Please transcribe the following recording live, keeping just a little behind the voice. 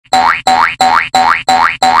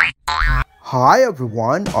Hi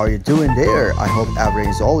everyone, how are you doing there? I hope everything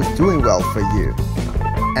is always doing well for you.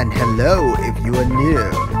 And hello if you are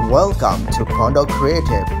new. Welcome to Pondo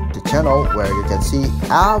Creative, the channel where you can see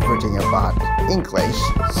everything about English,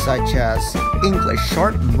 such as English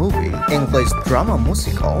short movie, English drama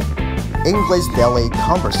musical, English daily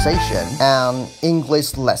conversation, and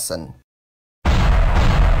English lesson.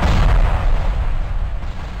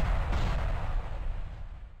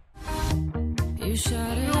 Here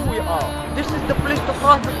we are. This is the place to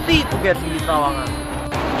cross the sea to get to Gili Trawangan.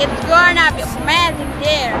 It's gonna be amazing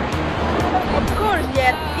there. Of course,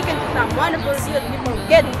 yes, you can see some wonderful views before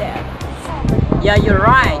getting there. Yeah, you're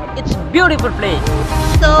right. It's a beautiful place.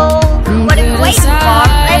 So, what are you waiting for?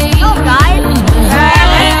 Let's go, guys!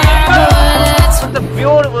 It's a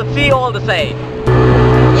beautiful sea all the same.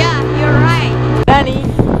 Yeah, you're right. Danny,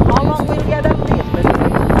 how long will you get at this place?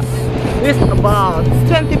 It's about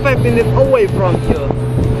 25 minutes away from here.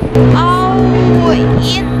 Oh,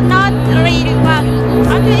 it's not really fast.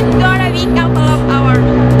 Actually, it's gonna be a couple of hours.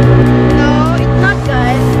 No, it's not,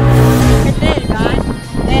 guys. It is, guys.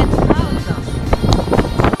 That's awesome.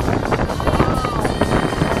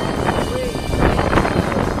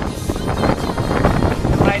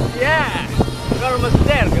 Right, yeah. We're almost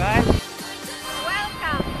there, guys.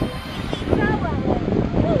 Welcome to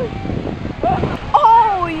Gili Trawangan.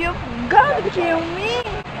 Oh, you've got to kill me.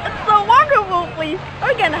 It's a wonderful place.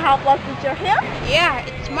 Are you gonna help us with your hair? Yeah,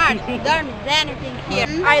 it's smart. Don't miss anything here.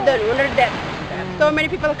 I don't understand. So many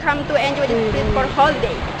people come to enjoy this place for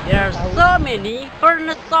holiday. There are so many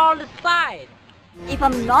furnaces on the side. If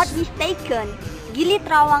I'm not mistaken, Gili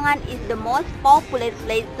Trawangan is the most popular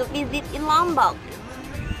place to visit in Lombok.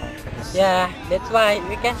 Yeah, that's why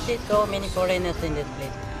we can see so many foreigners in this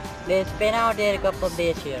place. They spend out there a couple of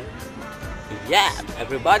days here. Yeah,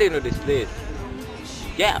 everybody know this place.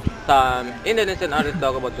 Yeah, some Indonesian artists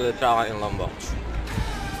talk about Gili Trawangan in Lombok.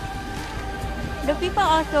 The people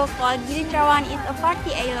also call Gili Trawangan is a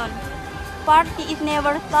party island. Party is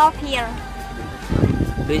never stop here.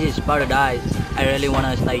 This is paradise. I really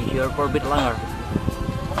wanna stay here for a bit longer.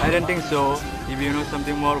 I don't think so. If you know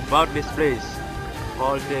something more about this place,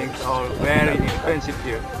 all things are very expensive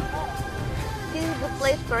here. This is the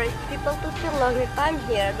place for people to spend longer time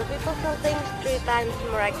here. The people sell things 3 times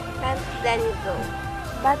more expensive than usual.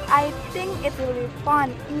 But I think it will be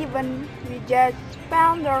fun even we just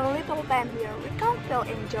spend a little time here. We can still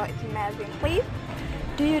enjoy its amazing place.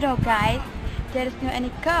 Do you know, guys, there is no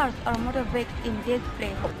any cars or motorbikes in this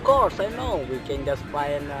place. Of course, I know. We can just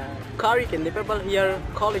find a car you can people here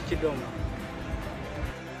call it Chidong.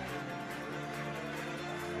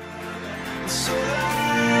 So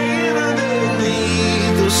light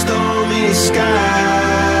underneath the stormy sky.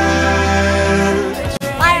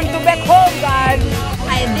 Time to back home, guys.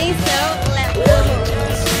 I think so. Let's go.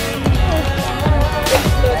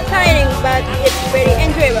 It's tiring, but it's very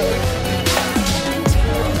enjoyable.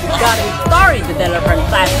 Got a story to tell our friend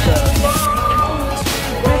faster.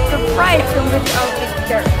 We're surprised to meet our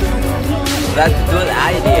picture. That's a good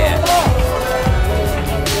idea.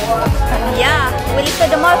 Yeah, we look at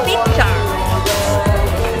the more picture.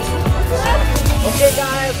 Okay,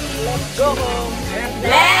 guys, let's go home.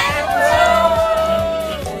 Let's